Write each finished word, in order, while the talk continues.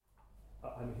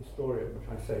I'm a historian, which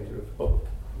I say sort of, well,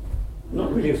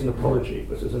 not really as an apology,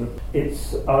 but as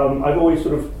I've always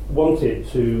sort of wanted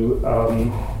to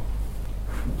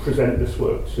present this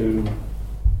work to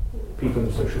people in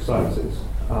the social sciences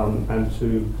and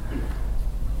to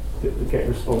get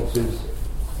responses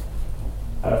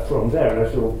from there. And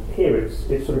as you'll hear,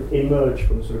 it's sort of emerged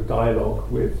from a sort of dialogue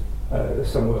with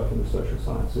some work in the social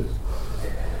sciences.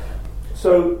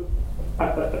 So,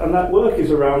 and that work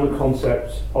is around the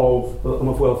concept of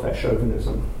welfare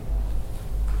chauvinism.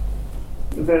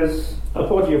 There's a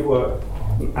body of work,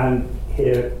 and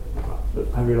here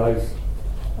I realise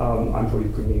I'm probably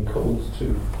bringing coals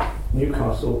to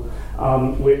Newcastle,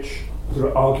 which sort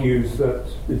of argues that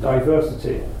the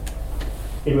diversity,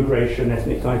 immigration,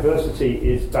 ethnic diversity,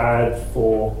 is bad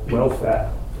for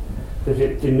welfare, that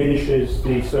it diminishes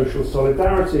the social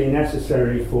solidarity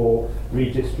necessary for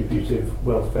redistributive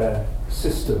welfare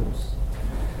systems.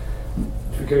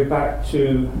 If we go back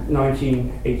to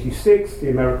 1986, the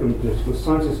American political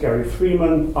scientist Gary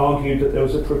Freeman argued that there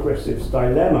was a progressive's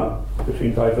dilemma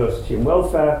between diversity and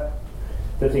welfare,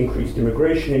 that increased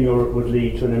immigration in Europe would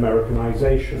lead to an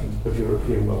Americanization of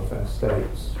European welfare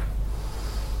states.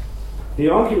 The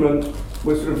argument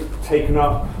was sort of taken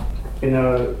up in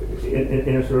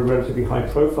a sort of relatively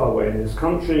high-profile way in this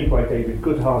country by David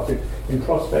Goodhart in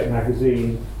Prospect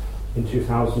magazine in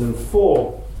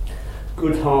 2004.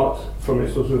 Goodhart, from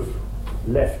a sort of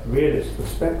left realist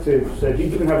perspective, said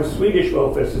you can have a Swedish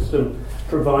welfare system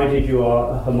provided you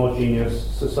are a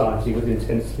homogeneous society with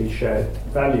intensely shared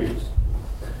values.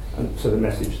 And so the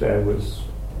message there was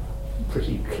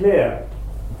pretty clear.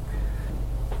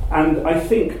 And I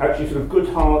think actually sort of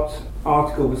Goodhart's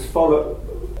article was followed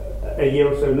a year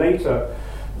or so later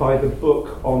by the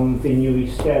book on the New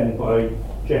East End by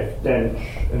Jeff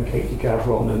Dench and Katie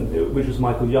Gavron, which was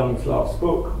Michael Young's last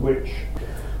book, which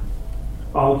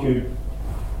argued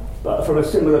from a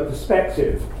similar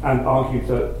perspective and argued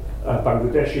that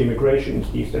Bangladeshi immigration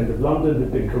into the East End of London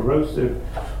had been corrosive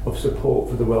of support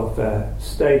for the welfare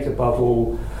state, above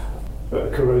all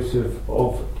corrosive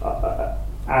of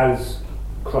as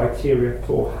criteria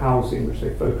for housing, which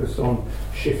they focused on,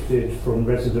 shifted from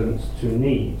residence to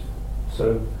need.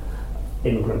 So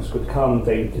immigrants could come,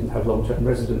 they didn't have long-term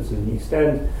residence in the East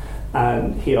End,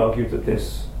 and he argued that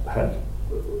this had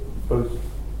both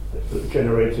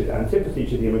generated antipathy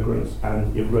to the immigrants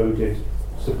and eroded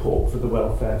support for the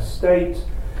welfare state.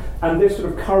 And this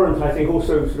sort of current, I think,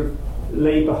 also sort of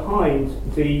lay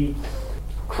behind the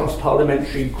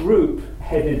cross-parliamentary group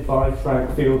headed by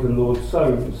Frank Field and Lord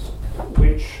Soames,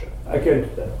 which, again,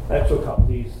 took up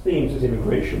these themes as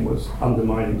immigration was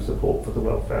undermining support for the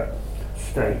welfare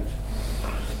state.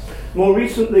 More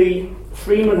recently,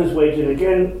 Freeman has weighed in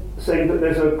again, saying that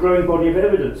there's a growing body of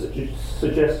evidence that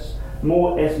suggests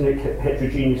more ethnic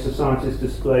heterogeneous societies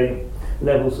display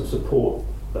levels of support,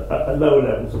 lower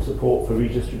levels of support for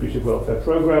redistributive welfare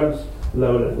programs,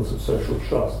 lower levels of social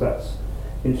trust. That's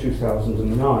in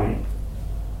 2009.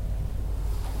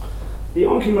 The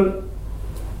argument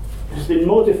has been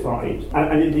modified,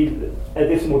 and indeed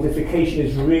this modification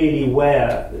is really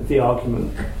where the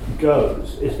argument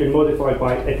goes. It's been modified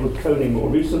by Edward Koning more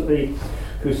recently,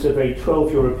 who surveyed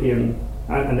 12 European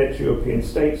and ex-European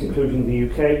states, including the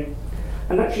UK,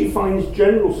 and actually finds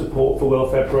general support for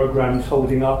welfare programs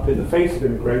holding up in the face of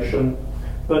immigration,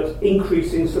 but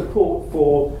increasing support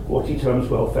for what he terms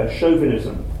welfare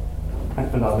chauvinism,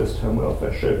 and others term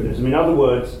welfare chauvinism. In other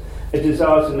words, a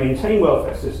desire to maintain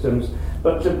welfare systems,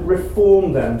 but to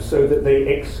reform them so that they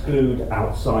exclude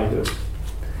outsiders.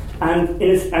 And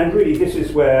really this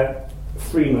is where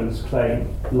Freeman's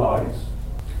claim lies.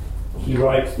 He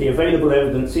writes, the available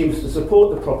evidence seems to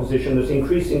support the proposition that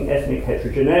increasing ethnic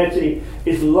heterogeneity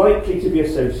is likely to be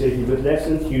associated with less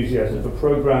enthusiasm for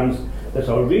programs that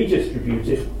are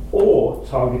redistributive or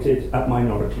targeted at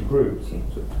minority groups.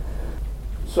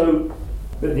 So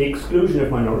the exclusion of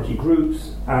minority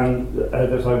groups, and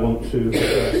that I want to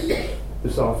address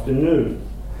this afternoon.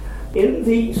 In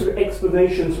the sort of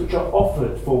explanations which are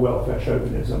offered for welfare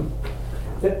chauvinism,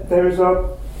 there is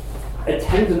a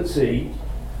tendency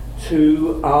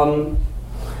to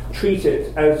treat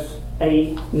it as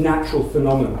a natural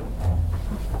phenomenon,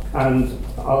 and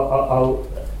I'll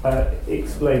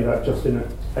explain that just in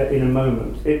a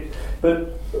moment.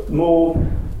 But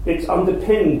more, it's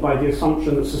underpinned by the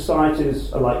assumption that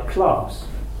societies are like clubs,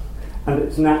 and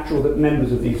it's natural that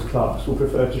members of these clubs will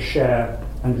prefer to share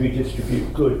and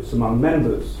redistribute goods among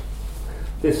members.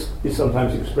 This is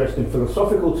sometimes expressed in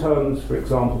philosophical terms, for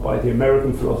example, by the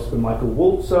American philosopher Michael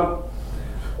Walzer,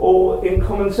 or in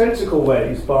commonsensical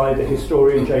ways by the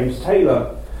historian James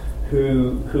Taylor,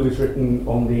 who has written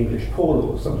on the English Poor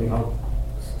Law, something I'll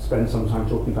spend some time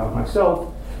talking about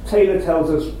myself. Taylor tells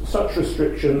us such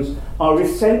restrictions are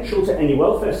essential to any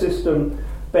welfare system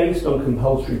based on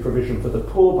compulsory provision for the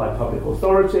poor by public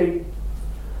authority,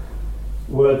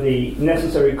 were the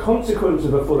necessary consequence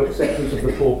of a full acceptance of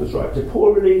the pauper's right to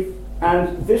poor relief,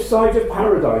 and this side of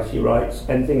paradise, he writes,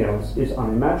 anything else is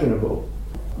unimaginable.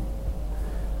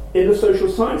 In the social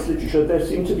science literature, there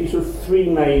seem to be sort of three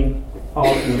main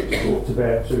arguments brought to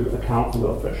bear to account for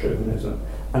welfare chauvinism,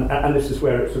 and this is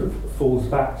where it sort of falls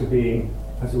back to being,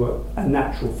 as it were, a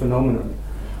natural phenomenon.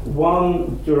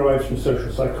 One derives from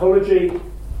social psychology.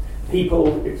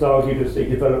 People, it's argued, as they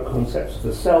develop concepts of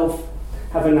the self,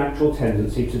 have a natural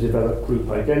tendency to develop group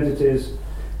identities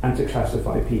and to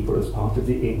classify people as part of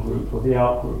the in-group or the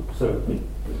out-group, so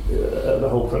the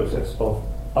whole process of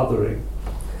othering.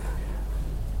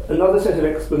 Another set of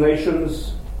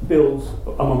explanations builds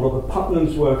on Robert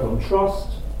Putnam's work on trust,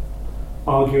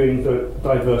 arguing that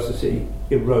diversity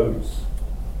erodes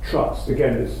trust.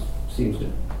 Again, this seems to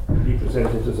be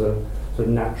presented as a sort of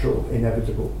natural,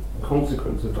 inevitable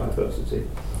consequence of diversity.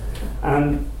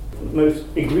 And most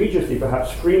egregiously,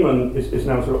 perhaps, Freeman is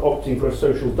now sort of opting for a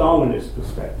social Darwinist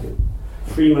perspective.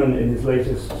 Freeman, in his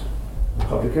latest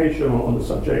publication on the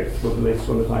subject, or the latest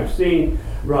one that I've seen,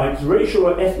 writes, racial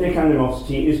or ethnic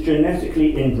animosity is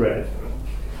genetically inbred.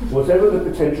 Whatever the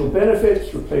potential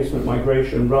benefits, replacement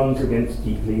migration runs against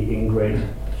deeply ingrained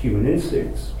human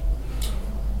instincts.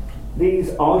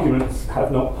 These arguments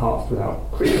have not passed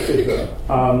without criticism.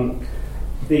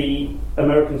 The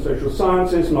American social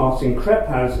scientist Martin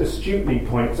Krepas astutely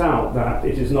points out that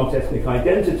it is not ethnic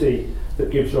identity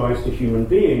that gives rise to human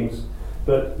beings,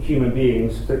 but human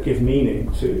beings that give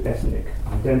meaning to ethnic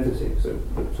identity. So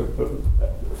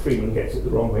Freeman gets it the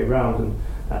wrong way round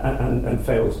and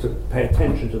fails to pay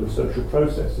attention to the social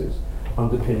processes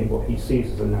underpinning what he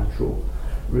sees as a natural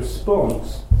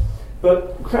response.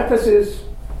 But Krepas's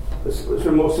sort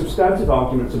of more substantive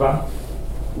arguments about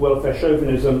welfare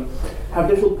chauvinism have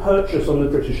little purchase on the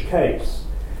British case.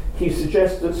 He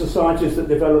suggests that societies that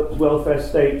developed welfare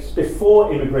states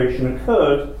before immigration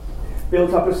occurred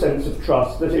built up a sense of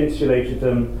trust that insulated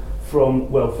them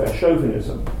from welfare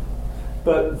chauvinism.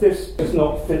 But this does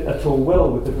not fit at all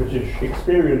well with the British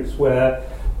experience, where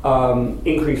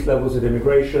increased levels of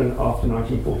immigration after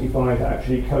 1945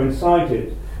 actually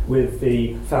coincided with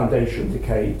the foundation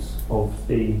decades of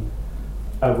the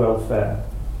welfare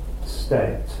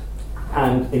state.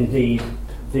 And indeed,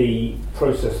 the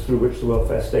process through which the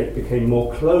welfare state became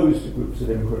more closed to groups of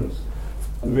immigrants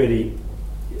really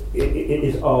it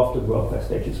is after the welfare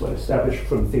state is well established,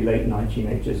 from the late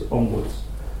 1980s onwards,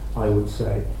 I would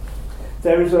say.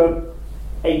 There is a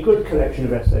good collection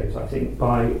of essays, I think,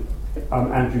 by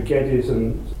Andrew Geddes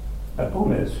and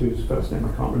Gomez, whose first name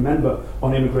I can't remember,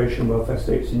 on immigration and welfare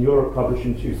states in Europe, published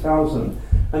in 2000.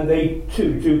 And they,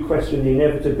 too, do question the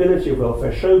inevitability of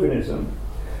welfare chauvinism,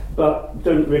 but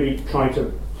don't really try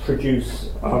to produce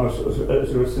a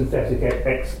sort of synthetic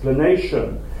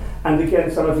explanation. And again,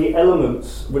 some of the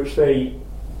elements which they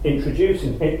introduce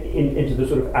into the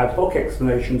sort of ad hoc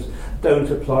explanations don't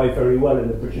apply very well in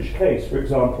the British case. For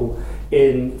example,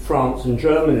 in France and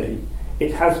Germany,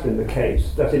 it has been the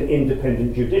case that an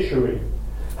independent judiciary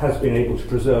has been able to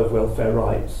preserve welfare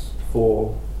rights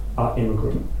for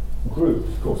immigrant groups.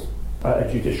 Of course, a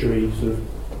judiciary sort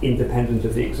of independent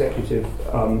of the executive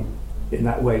in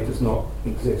that way does not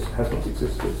exist, has not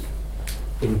existed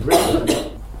in Britain.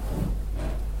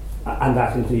 And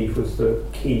that indeed was the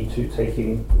key to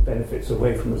taking benefits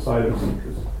away from asylum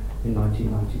seekers in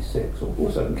 1996,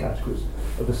 or certain categories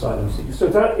of asylum seekers. So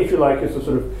that, if you like, is the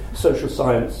sort of social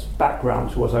science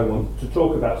background to what I want to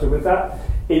talk about. So with that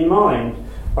in mind,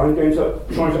 I'm going to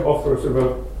try to offer a sort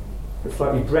of a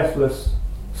slightly breathless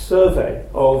survey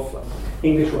of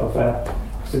English welfare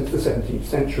since the 17th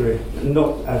century,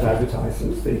 not as advertised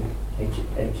since the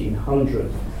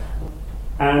 1800s.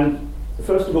 And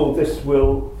first of all, this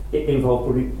will involve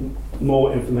probably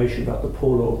more information about the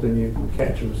poor law than you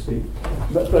care to receive.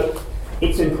 But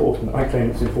it's important. I claim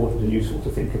it's important and useful to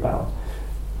think about.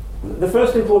 The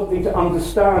first important thing to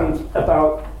understand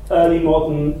about early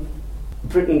modern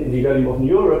Britain, indeed early modern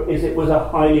Europe, is it was a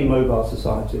highly mobile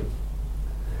society.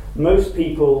 Most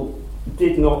people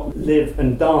did not live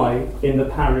and die in the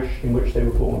parish in which they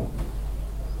were born.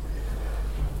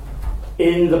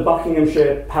 In the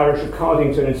Buckinghamshire parish of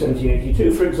Cardington in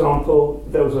 1782, for example,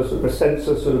 there was a sort of a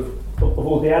census of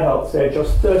all the adults there.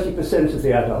 Just 30% of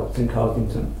the adults in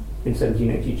Cardington in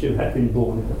 1782 had been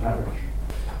born in the parish.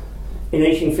 In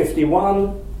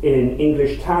 1851, in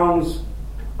English towns,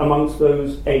 amongst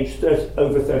those aged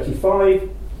over 35,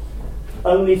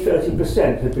 only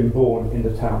 30% had been born in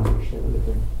the town in which they were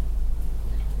living.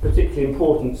 particularly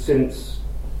important since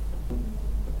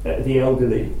the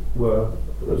elderly were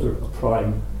a sort of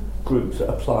prime group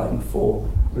applying for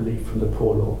relief from the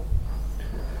Poor Law.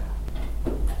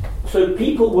 So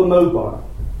people were mobile,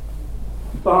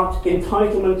 but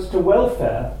entitlements to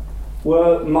welfare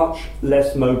were much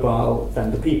less mobile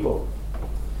than the people.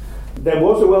 There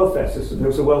was a welfare system. There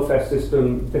was a welfare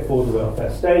system before the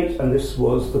welfare state, and this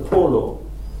was the Poor Law,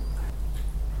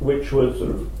 which was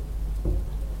sort of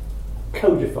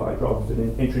codified rather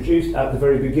than introduced at the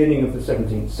very beginning of the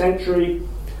 17th century.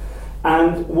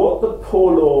 And what the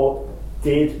Poor Law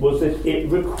did was that it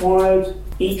required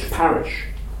each parish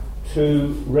to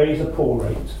raise a poor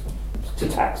rate, to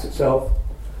tax itself,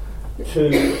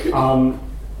 to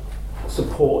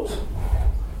support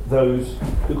those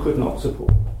who could not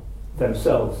support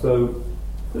themselves, though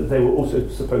they were also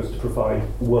supposed to provide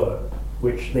work,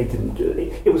 which they didn't do.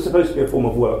 It was supposed to be a form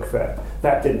of workfare.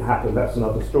 That didn't happen. That's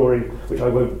another story, which I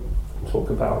won't talk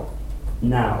about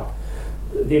now.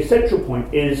 The essential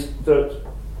point is that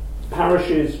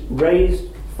parishes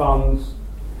raised funds,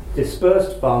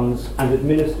 dispersed funds, and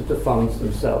administered the funds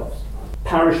themselves.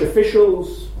 Parish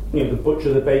officials, the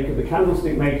butcher, the baker, the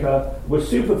candlestick maker, were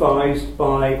supervised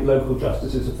by local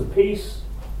justices of the peace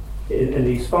in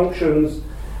these functions,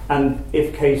 and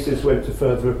if cases went to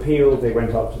further appeal, they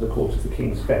went up to the Court of the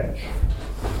King's Bench.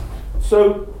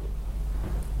 So,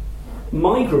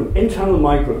 internal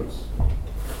migrants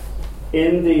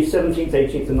in the 17th,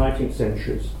 18th and 19th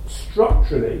centuries,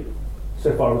 structurally,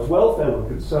 so far as welfare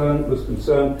was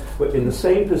concerned, were in the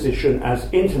same position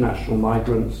as international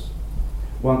migrants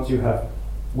once you have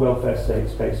welfare state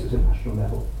spaces at national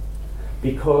level.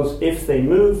 Because if they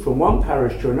moved from one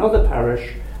parish to another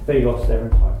parish, they lost their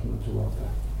entitlement to welfare.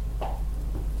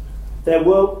 There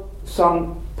were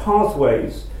some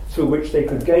pathways through which they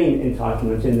could gain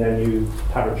entitlement in their new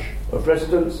parish of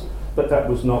residence, but that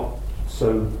was not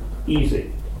so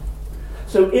easy.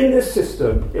 So in this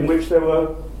system, in which there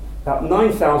were about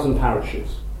 9,000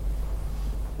 parishes,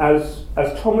 as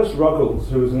Thomas Ruggles,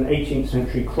 who was an 18th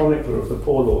century chronicler of the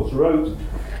Poor Laws, wrote,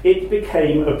 it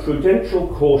became a prudential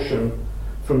caution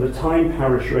from the time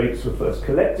parish rates were first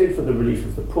collected for the relief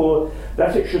of the poor,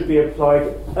 that it should be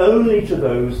applied only to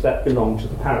those that belong to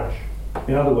the parish.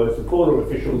 In other words, the Poor Law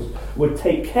officials would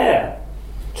take care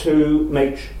to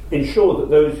ensure that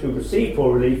those who receive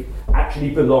poor relief actually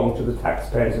belong to the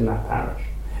taxpayers in that parish.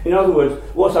 In other words,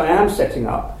 what I am setting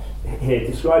up here,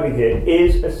 describing here,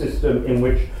 is a system in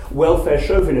which welfare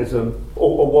chauvinism,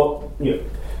 or what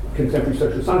contemporary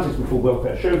social scientists would call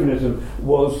welfare chauvinism,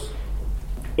 was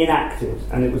enacted,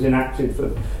 and it was enacted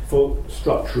for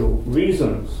structural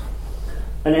reasons.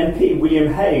 An MP,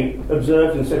 William Hay,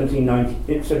 observed in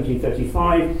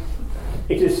 1735,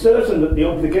 it is certain that the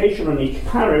obligation on each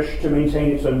parish to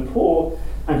maintain its own poor,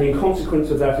 and in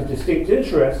consequence of that a distinct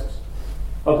interests,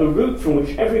 are the root from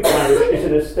which every parish is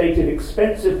in a state of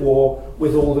expensive war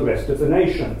with all the rest of the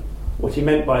nation. What he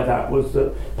meant by that was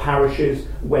that parishes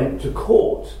went to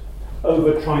court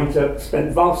over trying to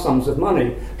spend vast sums of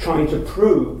money trying to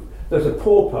prove that a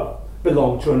pauper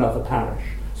belonged to another parish.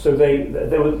 So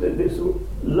there were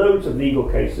loads of legal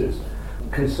cases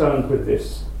concerned with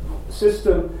this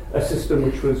system, a system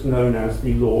which was known as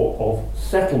the law of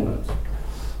settlement.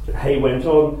 Hay went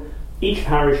on, each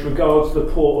parish regards the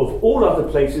poor of all other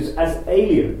places as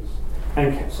aliens,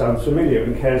 and sounds familiar,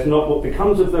 and cares not what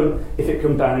becomes of them if it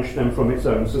can banish them from its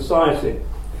own society.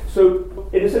 So,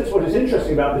 in a sense, what is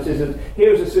interesting about this is that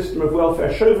here is a system of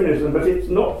welfare chauvinism, but it's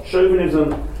not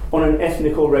chauvinism on an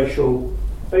ethnic or racial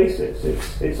basis.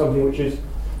 It's something which is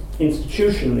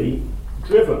institutionally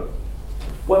driven.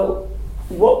 Well,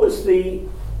 what was the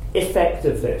effect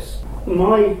of this?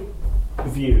 My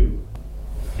view,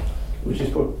 which is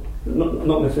probably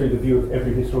not necessarily the view of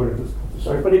every historian,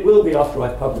 but it will be after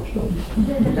I've published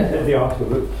the article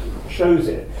that shows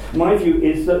it. My view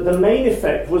is that the main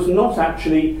effect was not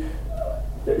actually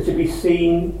to be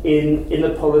seen in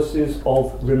the policies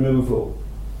of removal.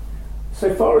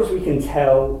 So far as we can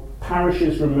tell,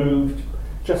 parishes removed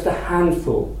just a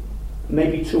handful,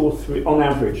 maybe 2 or 3, on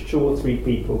average, 2 or 3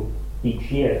 people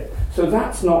each year. So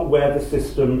that's not where the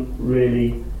system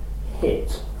really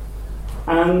hit.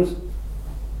 And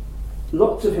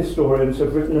lots of historians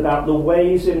have written about the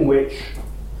ways in which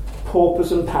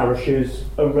paupers and parishes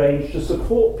arranged to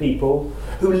support people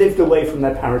who lived away from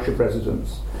their parish of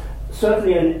residence.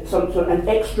 Certainly an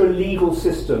extra legal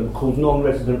system called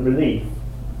non-resident relief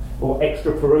or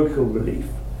extra parochial relief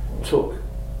took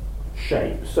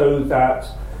shape, so that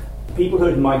people who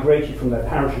had migrated from their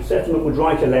parish of settlement would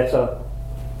write a letter,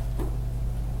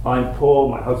 I'm poor,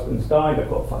 my husband's died, I've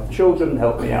got 5 children,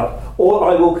 help me out,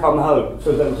 or I will come home.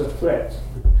 So there was a threat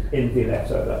in the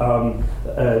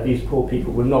letter. These poor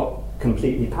people were not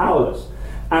completely powerless.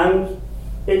 And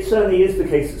it certainly is the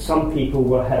case that some people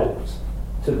were helped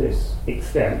to this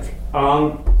extent.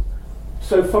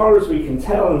 So far as we can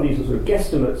tell, and these are sort of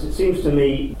guesstimates, it seems to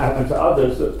me and to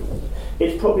others that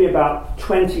it's probably about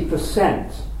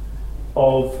 20%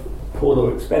 of poor law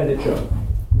expenditure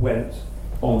went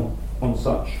on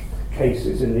such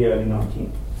cases in the early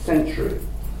 19th century.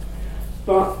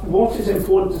 But what is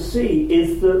important to see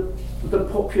is that the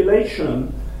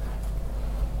population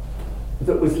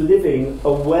that was living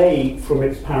away from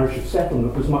its parish of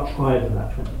settlement was much higher than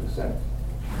that 20%.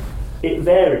 It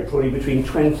varied probably between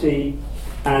 20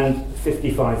 and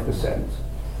 55%.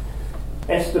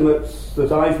 Estimates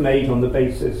that I've made on the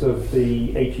basis of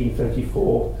the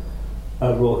 1834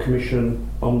 Royal Commission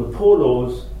on the Poor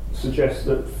Laws suggest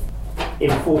that in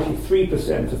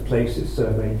 43% of places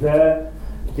surveyed there,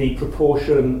 the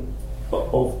proportion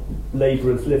of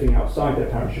labourers living outside their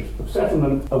parishes of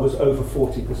settlement was over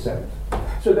 40%.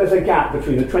 So there's a gap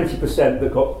between the 20%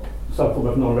 that got some form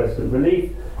of non-resident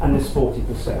relief and this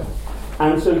 40%.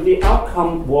 And so the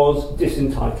outcome was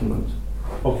disentitlement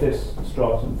of this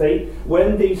stratum.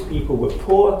 When these people were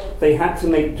poor, they had to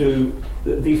make do,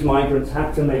 these migrants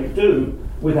had to make do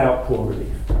without poor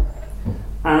relief.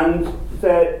 And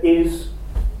there is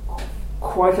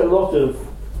quite a lot of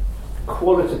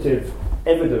qualitative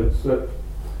evidence that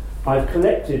I've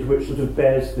collected which sort of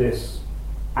bears this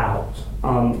out.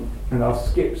 And I'll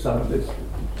skip some of this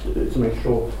to make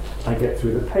sure I get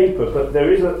through the paper. But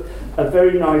there is a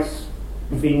very nice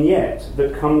vignette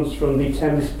that comes from the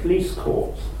Thames Police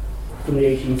Court from the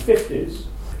 1850s.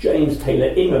 James Taylor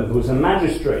Ingham, who was a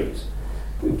magistrate,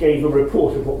 gave a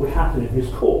report of what would happen in his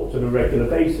court on a regular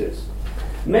basis.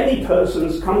 Many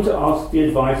persons come to ask the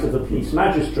advice of the police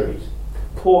magistrate,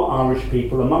 poor Irish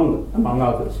people among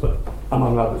others, but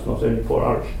among others, not only poor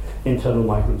Irish internal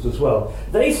migrants as well.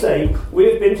 They say, we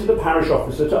have been to the parish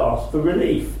officer to ask for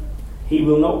relief. He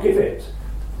will not give it.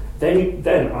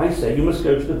 Then I say, you must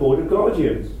go to the Board of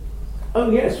Guardians. Oh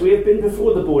yes, we have been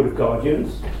before the Board of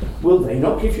Guardians. Will they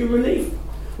not give you relief?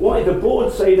 Why, the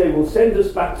board say they will send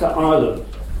us back to Ireland.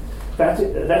 That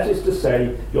is to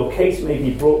say, your case may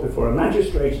be brought before a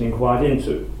magistrate and inquired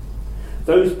into.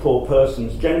 Those poor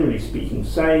persons, generally speaking,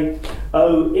 say,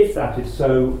 oh, if that is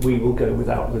so, we will go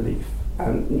without relief.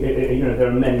 And there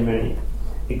are many, many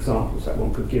examples that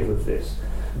one could give of this.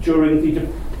 During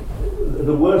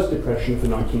the worst depression of the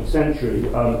 19th century,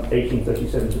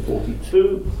 1837 to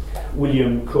 42,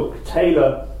 William Cook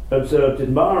Taylor observed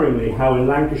admiringly how in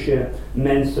Lancashire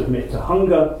men submit to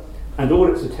hunger and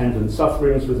all its attendant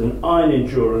sufferings with an iron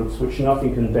endurance which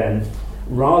nothing can bend,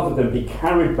 rather than be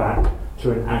carried back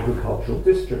to an agricultural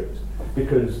district,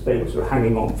 because they were sort of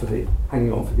hanging on for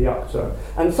the upturn.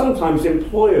 And sometimes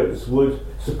employers would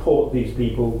support these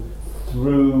people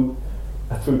through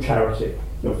charity,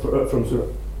 from sort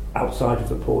of outside of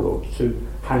the poor law, to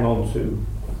hang on to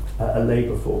a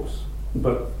labour force,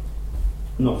 but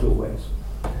not always.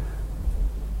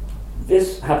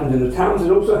 This happened in the towns.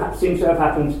 It also seems to have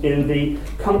happened in the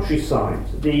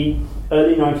countryside. The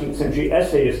early 19th century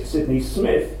essayist Sidney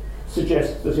Smith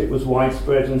suggests that it was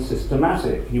widespread and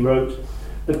systematic. He wrote,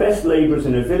 "The best labourers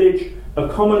in a village are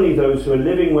commonly those who are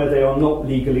living where they are not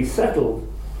legally settled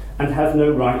and have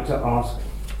no right to ask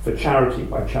for charity."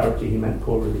 By charity he meant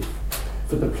poor relief.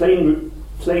 "For the plain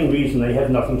reason they have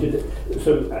nothing to do."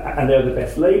 And they're the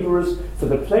best labourers for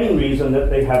the plain reason that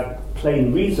they have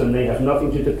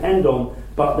nothing to depend on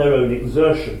but their own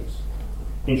exertions.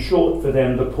 In short, for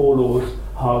them the poor laws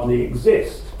hardly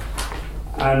exist,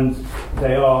 and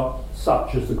they are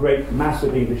such as the great mass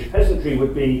of English peasantry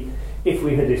would be if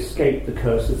we had escaped the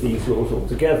curse of these laws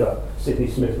altogether. Sidney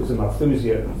Smith was a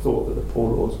Malthusian and thought that the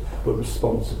poor laws were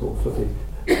responsible for the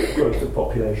growth of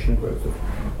population, growth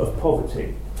of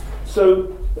poverty. So,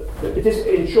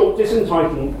 in short,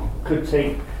 disentitlement could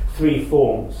take three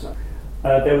forms.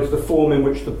 There was the form in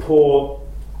which the poor,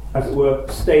 as it were,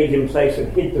 stayed in place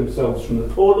and hid themselves from the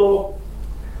poor law.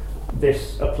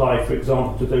 This applied, for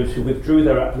example, to those who withdrew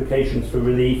their applications for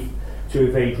relief to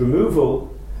evade removal,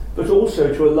 but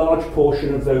also to a large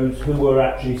portion of those who were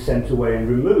actually sent away and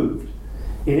removed.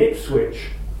 In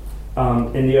Ipswich,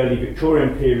 in the early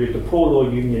Victorian period, the Poor Law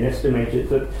Union estimated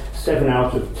that 7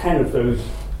 out of 10 of those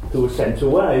who were sent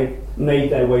away made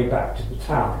their way back to the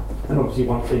town. And obviously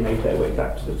once they made their way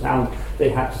back to the town, they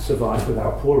had to survive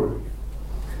without poor relief.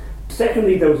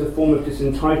 Secondly, there was a form of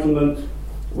disentitlement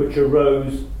which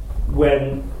arose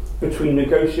when, between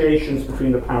negotiations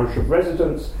between the parish of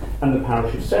residence and the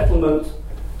parish of settlement,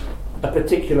 a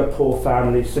particular poor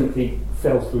family simply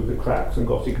fell through the cracks and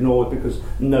got ignored because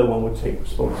no one would take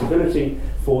responsibility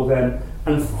for them.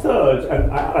 And third,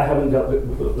 and I haven't dealt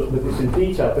with this in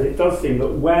detail, but it does seem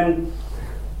that when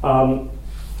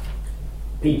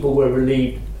people were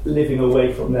relieved living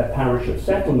away from their parish of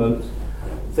settlement,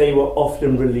 they were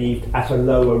often relieved at a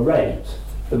lower rate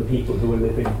than people who were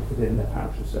living within their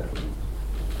parish of settlement.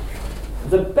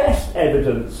 The best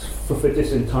evidence for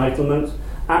disentitlement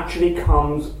actually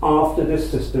comes after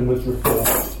this system was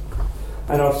reformed.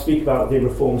 And I'll speak about the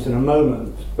reforms in a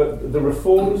moment. But the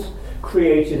reforms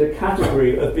created a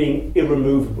category of being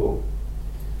irremovable.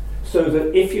 So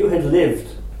that if you had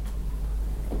lived,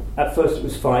 at first it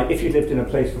was 5, if you lived in a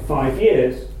place for 5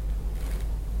 years,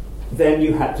 then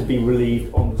you had to be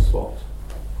relieved on the spot.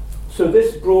 So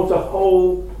this brought a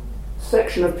whole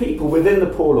section of people within the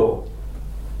poor law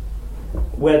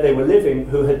where they were living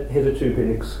who had hitherto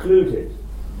been excluded.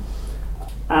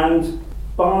 And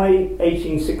by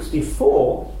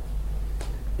 1864,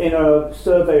 in a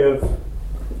survey of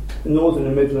Northern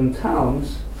and Midland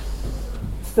towns,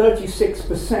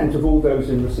 36% of all those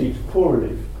in receipt of poor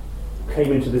relief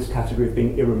came into this category of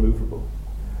being irremovable.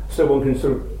 So one can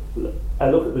sort of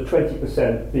look at the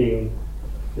 20% being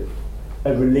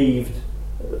relieved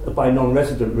by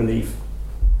non-resident relief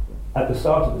at the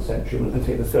start of the century and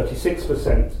take the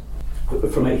 36% from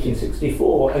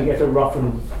 1864 and get a rough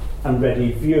and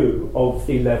ready view of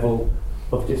the level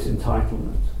of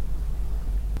disentitlement.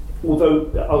 Although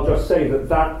I'll just say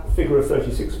that figure of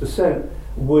 36%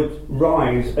 would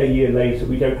rise a year later.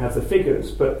 We don't have the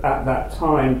figures, but at that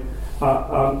time, in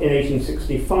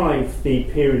 1865, the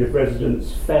period of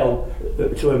residence fell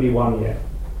to only 1 year.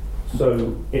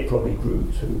 So it probably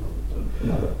grew to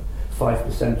another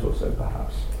 5% or so,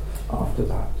 perhaps, after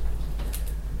that.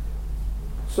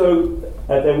 So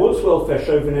there was welfare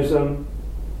chauvinism.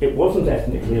 It wasn't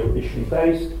ethnically or racially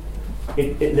based.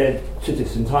 It led to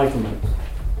disentitlement.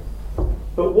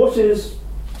 But what is,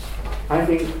 I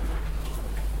think,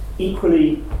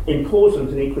 equally important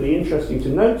and equally interesting to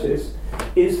notice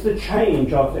is the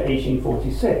change after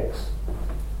 1846.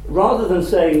 Rather than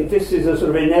saying this is a sort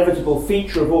of inevitable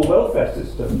feature of all welfare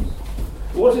systems,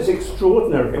 what is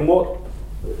extraordinary and what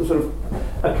sort of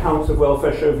accounts of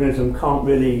welfare chauvinism can't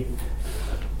really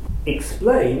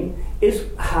explain is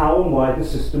how and why the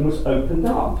system was opened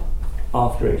up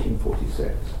after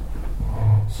 1846.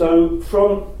 So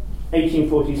from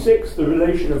 1846, the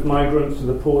relation of migrants to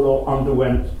the poor law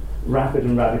underwent rapid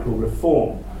and radical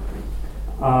reform.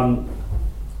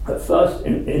 At first,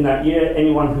 in that year,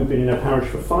 anyone who'd been in a parish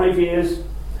for 5 years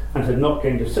and had not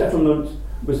gained a settlement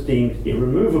was deemed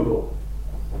irremovable.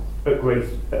 At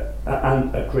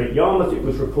Great Yarmouth, it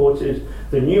was reported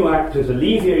the new Act has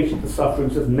alleviated the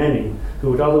sufferings of many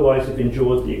who would otherwise have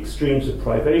endured the extremes of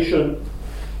privation,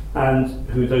 and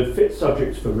who, though fit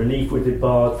subjects for relief, were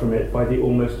debarred from it by the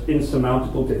almost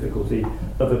insurmountable difficulty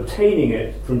of obtaining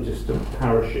it from distant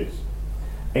parishes.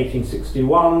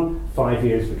 1861, 5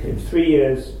 years became 3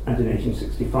 years, and in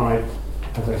 1865,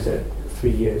 as I said, 3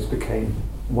 years became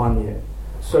 1 year.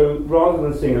 So rather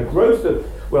than seeing a growth of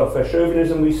welfare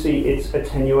chauvinism, we see its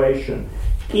attenuation.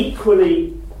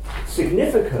 Equally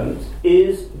significant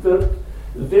is that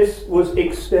this was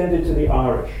extended to the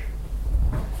Irish.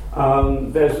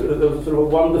 There was sort of a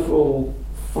wonderful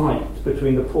fight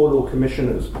between the Poor Law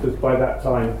Commissioners, because by that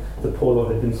time the Poor Law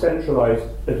had been centralised,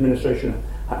 administration,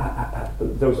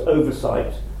 there was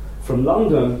oversight from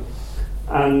London,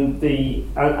 and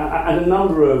a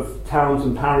number of towns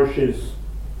and parishes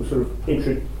sort of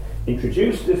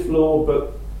introduced this law,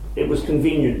 but it was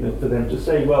convenient for them to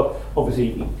say, well,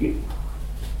 obviously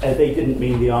they didn't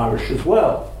mean the Irish as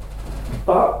well.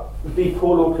 But the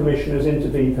Poor Law Commissioners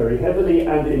intervened very heavily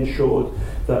and ensured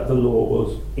that the law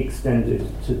was extended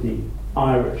to the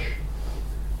Irish.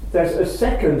 There's a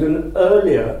second and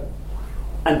earlier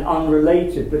and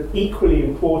unrelated but equally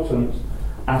important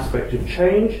aspect of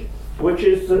change, which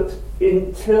is that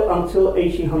until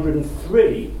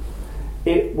 1803,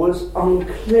 it was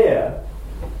unclear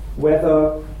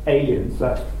whether aliens,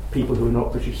 that's people who were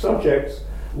not British subjects,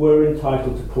 were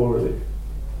entitled to poor relief.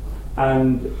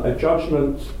 And a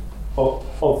judgment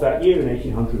of that year in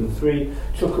 1803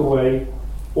 took away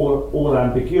all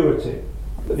ambiguity.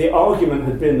 The argument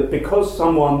had been that because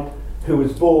someone who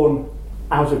was born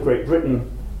out of Great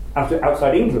Britain,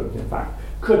 outside England in fact,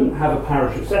 couldn't have a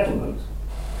parish of settlement,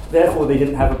 therefore they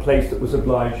didn't have a place that was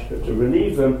obliged to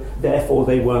relieve them, therefore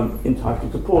they weren't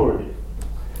entitled to poor relief.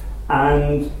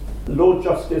 And Lord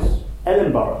Justice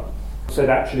Ellenborough said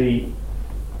actually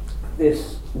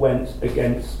this went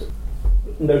against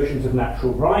notions of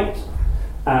natural right,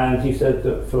 and he said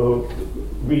that for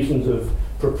reasons of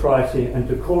propriety and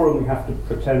decorum. We have to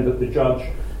pretend that the judge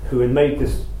who had made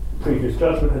this previous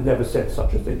judgment had never said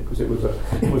such a thing, because it was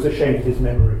a shame to his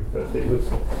memory that it was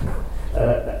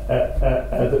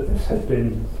that this had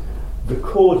been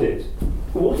recorded.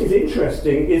 What is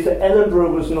interesting is that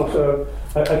Ellenborough was not a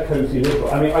cosy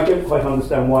liberal. I mean, I don't quite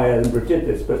understand why Ellenborough did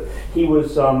this, but he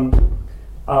was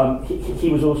he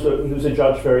was a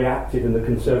judge very active in the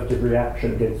conservative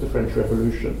reaction against the French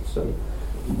Revolution. So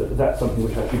that's something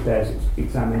which actually bears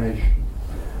examination.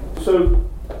 So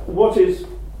what is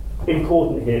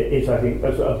important here is, I think,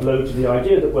 a blow to the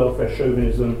idea that welfare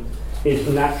chauvinism is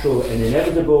natural and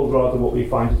inevitable. Rather, what we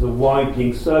find is a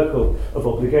widening circle of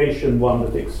obligation, one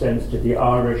that extends to the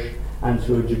Irish and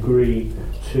to a degree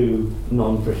to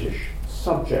non-British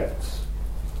subjects.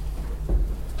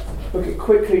 Okay,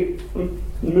 quickly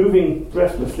moving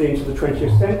restlessly into the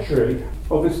 20th century,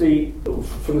 obviously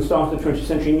from the start of the 20th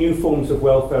century new forms of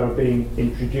welfare are being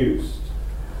introduced.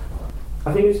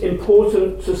 I think it's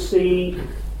important to see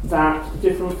that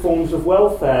different forms of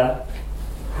welfare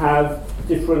have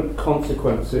different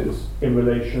consequences in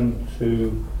relation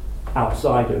to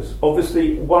outsiders.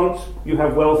 Obviously, once you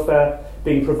have welfare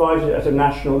being provided at a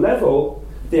national level,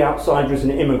 the outsider is an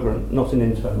immigrant, not an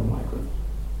internal migrant.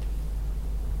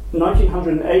 In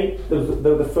 1908, there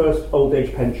were the first old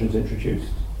age pensions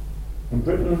introduced in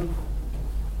Britain.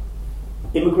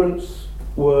 Immigrants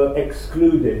were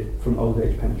excluded from old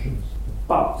age pensions.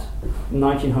 But in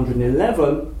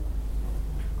 1911,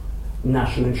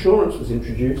 national insurance was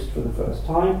introduced for the first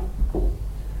time,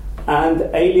 and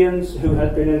aliens who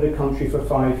had been in the country for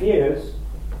 5 years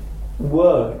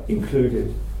were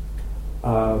included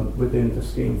within the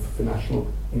scheme for national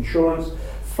insurance.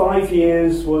 5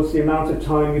 years was the amount of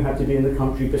time you had to be in the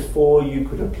country before you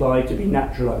could apply to be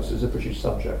naturalised as a British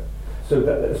subject. So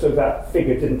that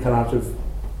figure didn't come out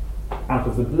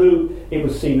of the blue. It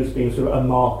was seen as being sort of a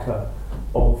marker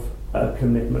of a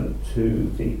commitment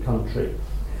to the country.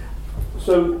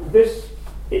 So this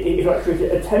is actually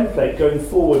a template going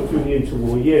forward through the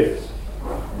interwar years.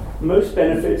 Most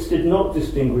benefits did not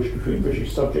distinguish between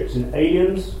British subjects and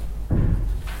aliens.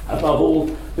 Above all,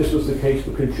 this was the case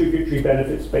for contributory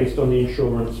benefits based on the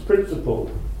insurance principle.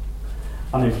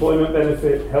 Unemployment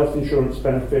benefit, health insurance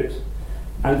benefit,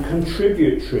 and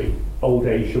contributory old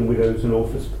age and widows and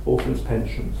orphans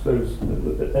pensions. There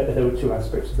were two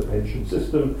aspects of the pension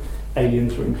system.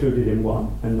 Aliens were included in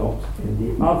one and not in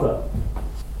the other.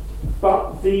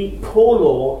 But the poor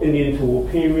law in the interwar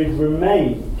period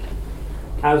remained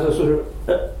as a sort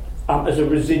of as a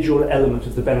residual element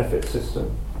of the benefit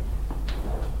system.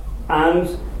 And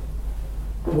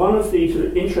one of the sort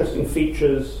of interesting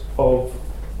features of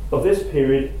this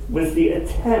period was the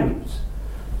attempt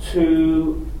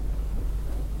to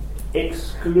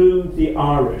exclude the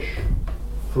Irish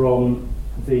from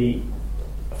the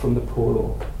poor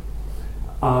law.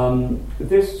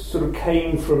 This sort of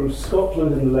came from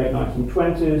Scotland in the late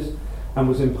 1920s and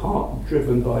was in part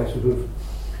driven by sort of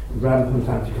rampant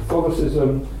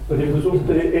anti-Catholicism, but it was also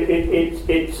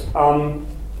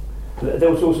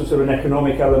there was also sort of an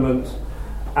economic element,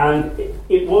 and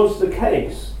it was the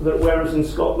case that whereas in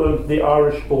Scotland the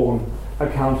Irish-born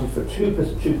accounted for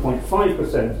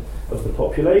 2.5% of the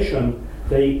population,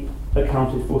 they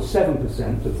accounted for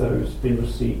 7% of those in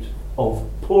receipt of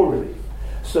poor relief.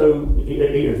 So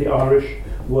the Irish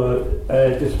were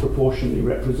disproportionately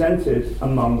represented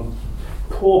among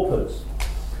paupers.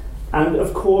 And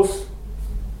of course,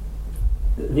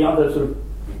 the other sort of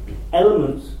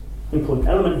important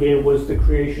element here was the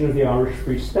creation of the Irish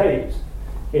Free State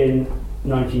in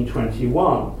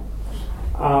 1921.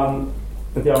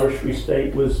 The Irish Free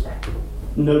State was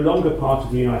no longer part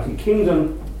of the United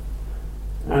Kingdom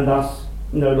and thus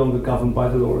no longer governed by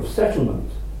the law of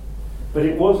settlement. But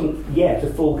it wasn't yet a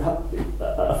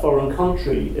foreign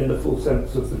country in the full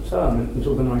sense of the term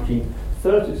until the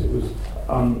 1930s. It was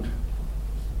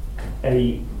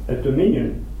a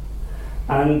dominion.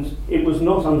 And it was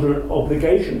not under an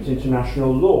obligation to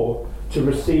international law to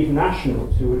receive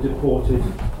nationals who were deported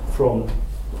from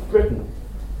Britain.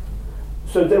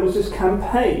 So there was this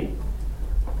campaign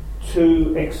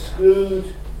to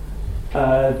exclude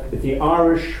the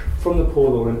Irish from the poor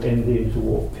law in the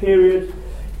interwar period.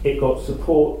 It got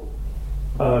support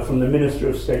from the Minister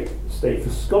of State for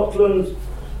Scotland.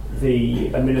 The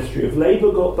Ministry of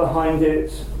Labour got behind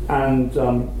it, and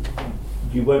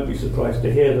you won't be surprised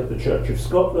to hear that the Church of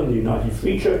Scotland, the United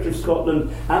Free Church of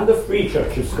Scotland, and the Free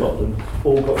Church of Scotland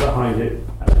all got behind it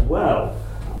as well.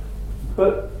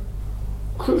 But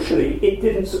crucially, it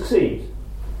didn't succeed.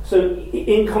 So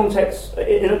in a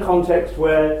context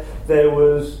where there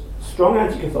was strong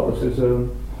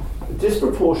anti-Catholicism,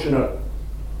 disproportionate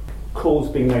calls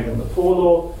being made on the Poor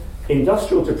Law,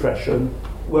 industrial depression,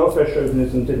 welfare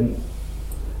chauvinism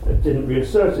didn't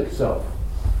reassert itself.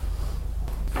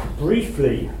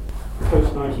 Briefly,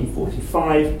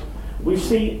 post-1945, we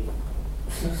see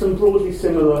some broadly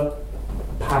similar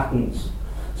patterns.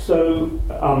 So,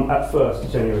 at first,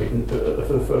 at any rate,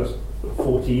 for the first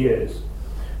 40 years,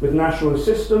 with national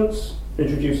assistance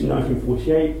introduced in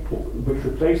 1948, which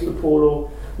replaced the Poor Law,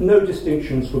 no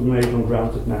distinctions were made on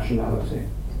grounds of nationality.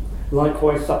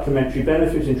 Likewise, supplementary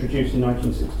benefit introduced in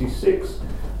 1966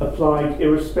 applied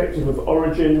irrespective of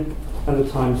origin and the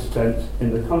time spent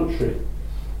in the country.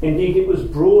 Indeed, it was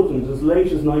broadened as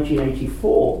late as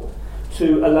 1984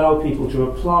 to allow people to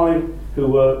apply who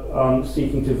were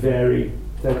seeking to vary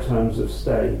their terms of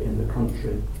stay in the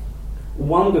country.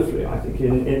 Wonderfully, I think,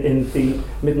 in the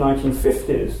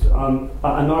mid-1950s,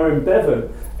 Aneurin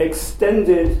Bevan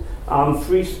extended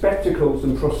free spectacles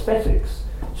and prosthetics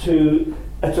to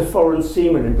foreign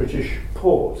seamen in British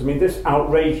ports. I mean, this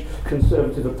outraged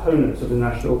conservative opponents of the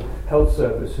National Health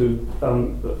Service who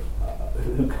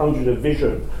conjured a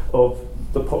vision of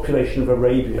the population of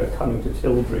Arabia coming to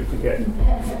Tilbury to get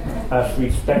free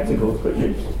spectacles, but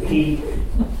he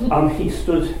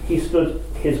stood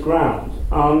his ground.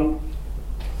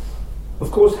 Of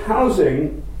course,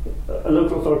 housing,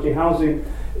 local authority housing,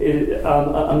 is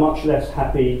a much less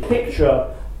happy picture,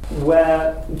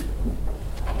 where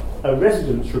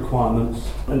residence requirements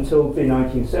until the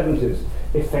 1970s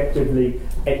effectively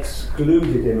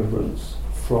excluded immigrants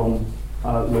from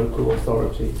local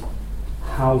authority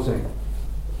housing.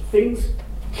 Things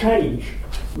change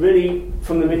really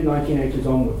from the mid-1980s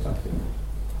onwards, I think.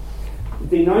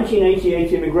 The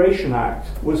 1988 Immigration Act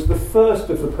was the first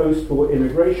of the post-war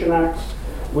immigration acts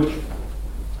which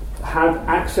had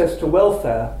access to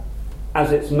welfare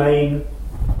as its main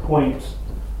point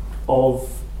of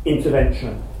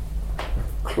intervention.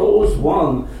 Clause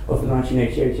 1 of the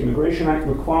 1988 Immigration Act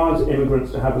requires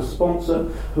immigrants to have a sponsor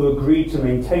who agreed to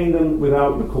maintain them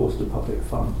without recourse to public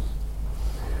funds.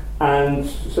 And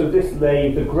so this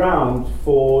laid the ground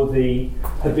for the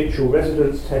habitual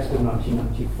residence test of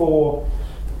 1994,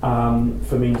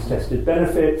 for means-tested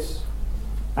benefits,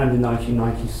 and in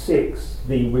 1996,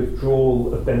 the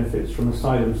withdrawal of benefits from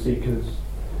asylum seekers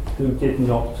who did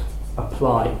not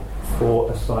apply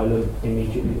for asylum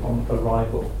immediately on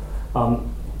arrival.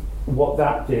 What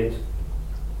that did,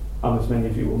 as many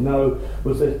of you will know,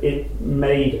 was that it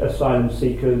made asylum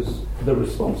seekers the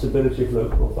responsibility of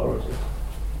local authorities.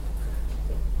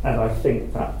 And I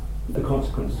think that the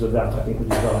consequences of that, I think, were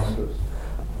disastrous.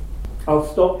 I'll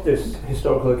stop this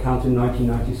historical account in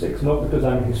 1996, not because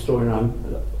I'm a historian,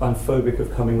 I'm phobic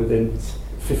of coming within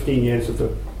 15 years of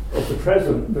the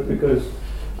present, but because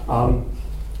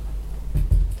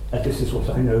this is what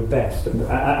I know best, and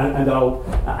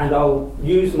I'll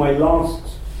use my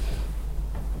last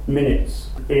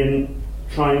minutes in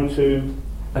trying to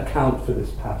account for this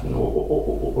pattern,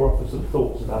 or offer some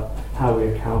thoughts about how we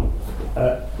account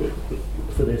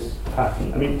for this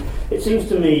pattern. I mean, it seems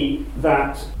to me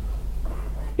that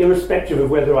irrespective of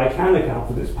whether I can account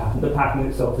for this pattern, the pattern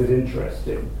itself is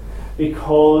interesting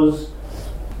because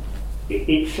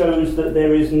it shows that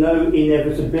there is no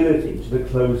inevitability to the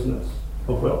closeness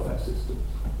of welfare systems.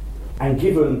 And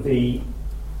given the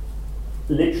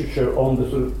literature on the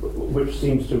sort of, which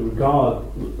seems to regard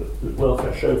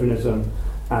welfare chauvinism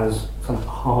as kind of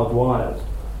hardwired,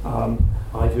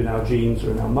 either in our genes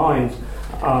or in our minds,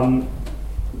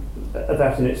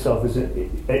 that in itself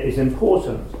is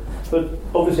important. But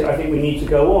obviously I think we need to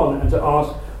go on and to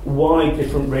ask why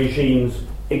different regimes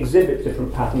exhibit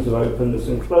different patterns of openness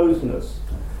and closeness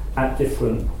at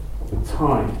different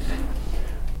times.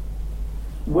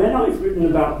 When I've written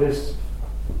about this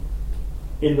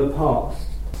in the past,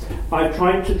 I've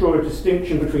tried to draw a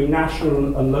distinction between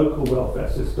national and local welfare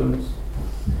systems,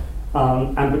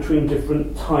 and between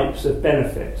different types of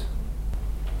benefit.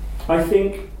 I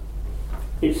think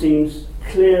it seems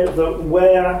clear that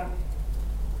where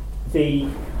the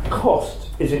cost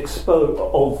is exposed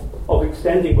of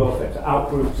extending welfare to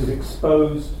outgroups is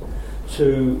exposed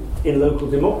to, in local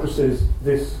democracies,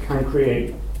 this can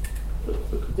create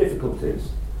difficulties.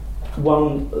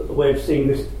 One way of seeing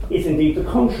this is indeed the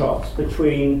contrast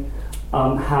between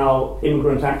how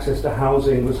immigrant access to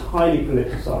housing was highly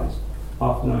politicised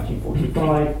after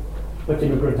 1945, but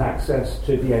immigrant access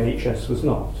to the NHS was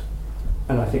not.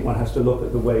 And I think one has to look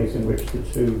at the ways in which the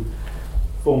two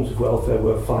forms of welfare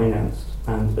were financed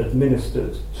and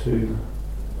administered to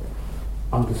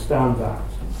understand that.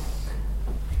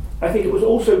 I think it was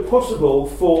also possible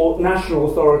for national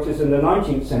authorities in the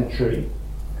 19th century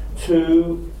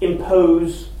to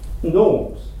impose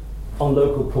norms on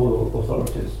local poor law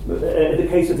authorities. The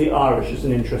case of the Irish is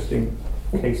an interesting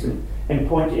case in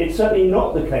point. It's certainly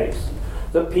not the case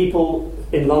that people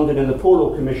in London in the Poor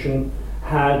Law Commission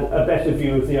had a better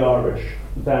view of the Irish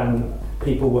than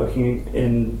people working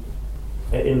in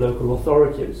local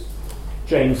authorities.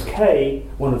 James Kay,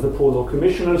 one of the Poor Law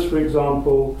Commissioners, for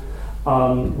example,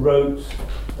 wrote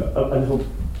a little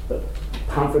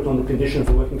pamphlet on the condition of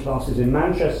the working classes in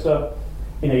Manchester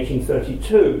in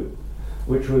 1832,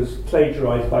 which was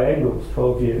plagiarised by Engels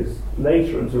 12 years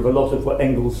later, and sort of a lot of what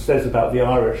Engels says about the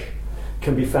Irish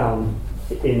can be found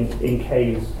in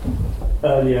Kay's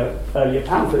earlier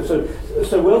pamphlet.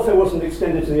 So welfare wasn't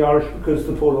extended to the Irish because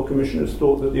the Poor Law Commissioners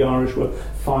thought that the Irish were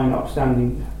fine,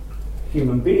 upstanding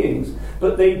human beings,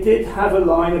 but they did have a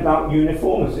line about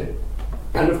uniformity.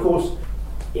 And of course,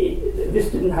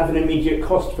 this didn't have an immediate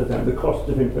cost for them. The cost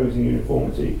of imposing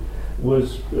uniformity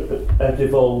was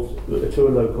devolved to a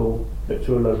local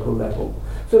level.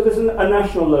 So there's a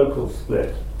national-local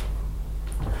split.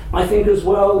 I think, as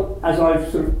well as I've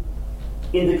sort of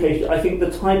indicated, I think the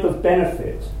type of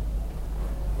benefit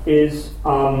is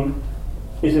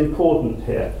important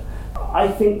here. I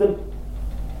think the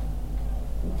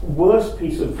worst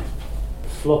piece of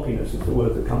sloppiness is the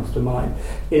word that comes to mind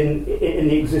in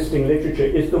the existing literature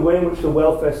is the way in which the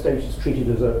welfare state is treated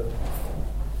as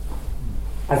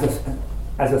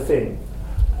a thing,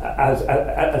 as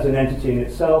an entity in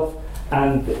itself,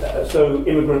 and so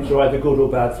immigrants are either good or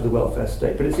bad for the welfare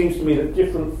state. But it seems to me that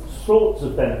different sorts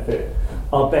of benefit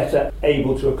are better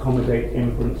able to accommodate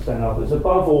immigrants than others.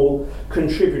 Above all,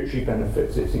 contributory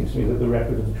benefits, it seems to me that the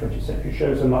record of the 20th century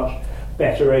shows, are much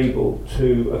better able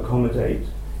to accommodate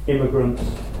immigrants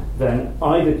than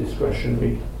either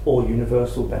discretionary or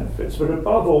universal benefits. But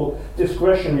above all,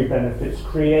 discretionary benefits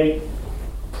create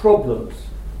problems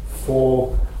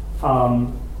for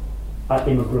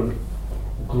immigrant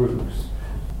groups.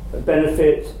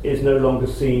 Benefit is no longer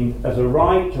seen as a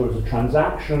right or as a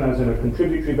transaction, as in a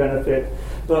contributory benefit,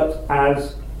 but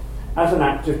as an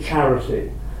act of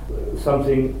charity,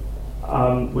 something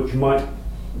which might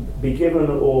be given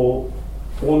or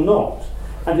not.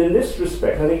 And in this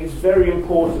respect, I think it's very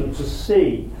important to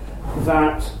see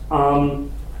that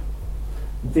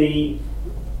the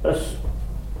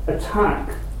attack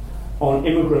on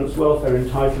immigrants' welfare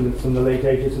entitlements in the late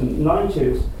 80s and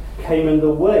 90s came in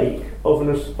the wake of an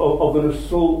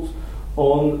assault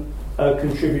on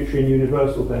contributory and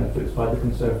universal benefits by the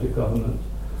Conservative government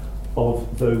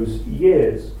of those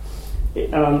years.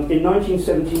 In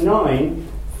 1979,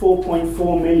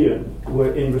 4.4 million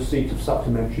were in receipt of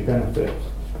supplementary benefit,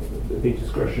 the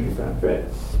discretionary benefit.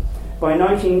 By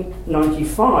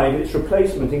 1995, its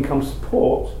replacement, income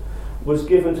support, was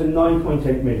given to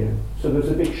 9.8 million. So there's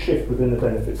a big shift within the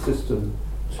benefit system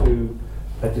to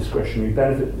a discretionary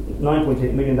benefit.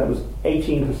 9.8 million, that was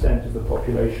 18% of the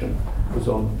population was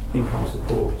on income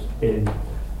support in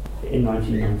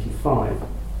 1995.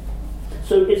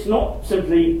 So it's not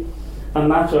simply a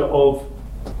matter of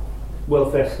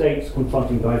welfare states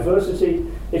confronting diversity,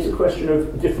 it's a question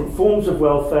of different forms of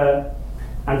welfare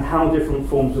and how different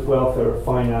forms of welfare are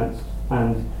financed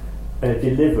and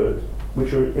delivered,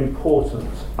 which are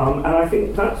important. And I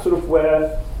think that's sort of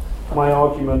where my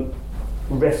argument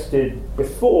rested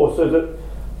before, so that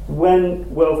when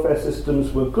welfare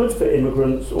systems were good for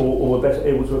immigrants or were better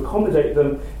able to accommodate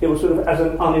them, it was sort of as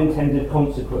an unintended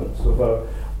consequence of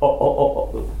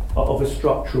a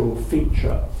structural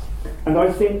feature. And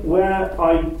I think where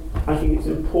I think it's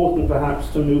important perhaps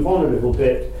to move on a little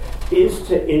bit is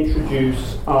to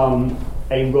introduce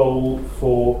a role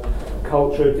for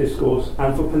culture, discourse,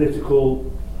 and for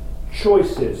political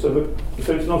choices. So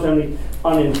it's not only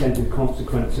unintended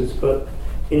consequences, but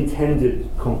intended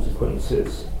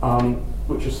consequences,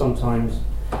 which are sometimes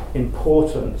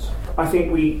important. I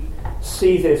think we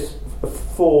see this,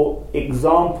 for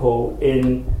example,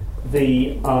 in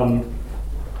the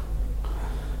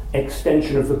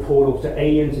extension of the Poor Law to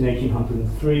aliens in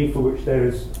 1803, for which there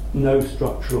is no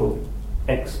structural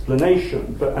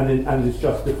explanation, and is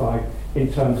justified in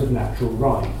terms of natural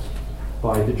rights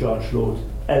by the Judge Lord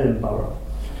Ellenborough.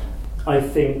 I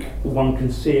think one can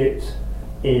see it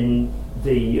in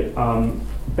the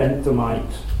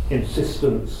Benthamite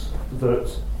insistence that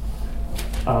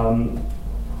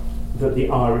the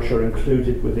Irish are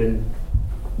included within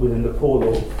the Poor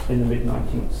Law in the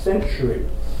mid-19th century.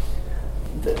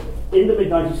 In the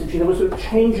mid-19th century, there were sort of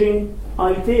changing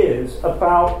ideas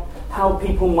about how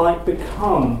people might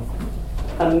become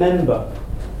a member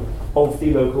of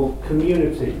the local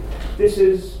community. This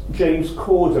is James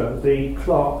Corder, the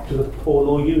clerk to the Poor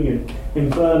Law Union in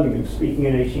Birmingham, speaking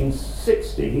in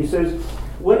 1860. He says,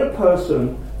 when a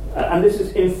person and this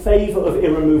is in favour of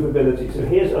irremovability. So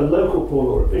here's a local poor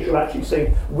law official actually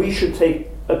saying we should take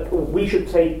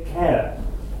care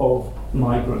of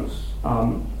migrants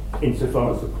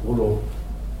insofar as the poor law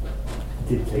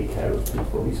did take care of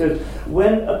people. He says,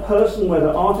 when a person, whether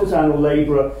artisan or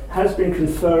labourer, has been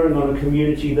conferring on a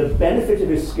community the benefit of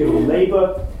his skilled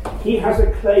labour, he has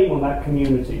a claim on that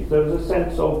community. There's a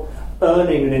sense of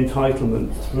earning an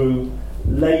entitlement through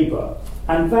labour.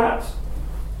 And that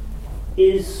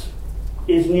is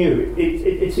new.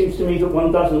 It seems to me that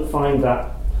one doesn't find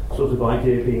that sort of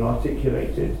idea being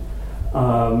articulated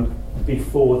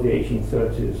before the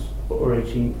 1830s or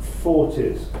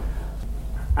 1840s.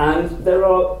 And there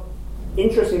are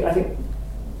interesting, I think,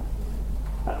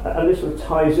 and this sort of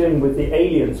ties in with the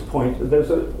aliens point,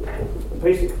 there's a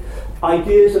basic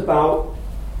ideas about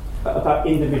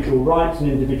individual rights and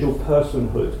individual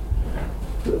personhood.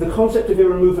 The concept of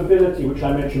irremovability, which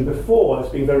I mentioned before as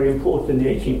being very important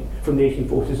from the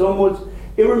 1840s onwards,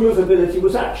 irremovability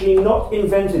was actually not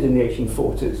invented in the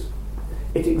 1840s.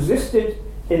 It existed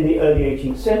in the early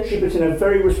 18th century, but in a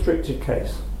very restricted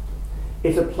case.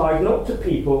 It applied not to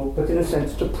people, but in a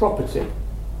sense to property.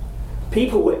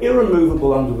 People were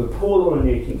irremovable under the poor law in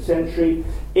the 18th century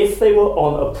if they were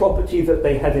on a property that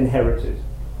they had inherited.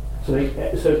 So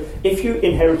if you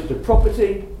inherited a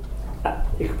property,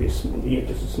 it could be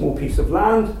just a small piece of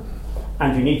land,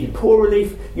 and you needed poor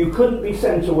relief, you couldn't be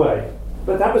sent away.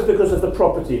 But that was because of the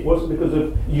property, it wasn't because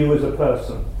of you as a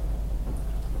person.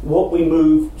 What we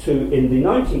moved to in the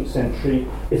 19th century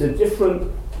is a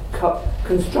different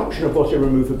construction of what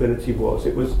irremovability was.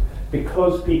 It was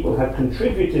because people had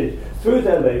contributed through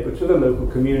their labour to the local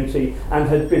community and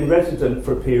had been resident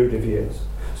for a period of years.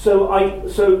 So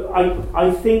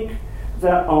I think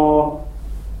there are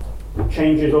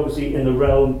changes obviously in the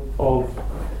realm of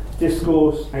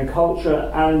discourse and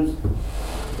culture and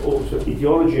also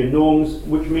ideology and norms,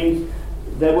 which means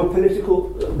there were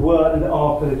and there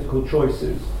are political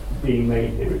choices being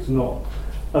made here. It's not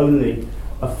only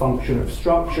a function of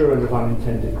structure and of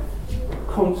unintended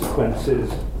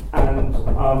consequences, and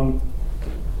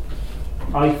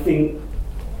I think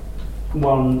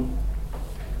one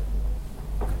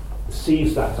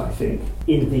sees that, I think,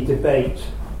 in the debate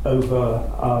over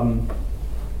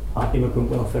immigrant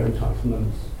welfare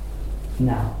entitlements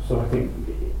now. So I think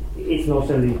it's not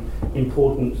only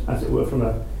important, as it were, from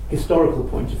a historical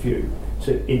point of view,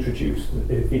 to introduce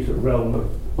the realm of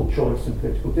choice and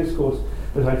political discourse,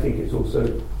 but I think it's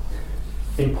also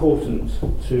important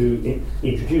to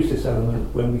introduce this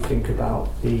element when we think about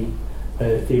the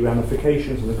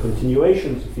ramifications and the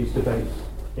continuations of these debates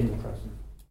in the present.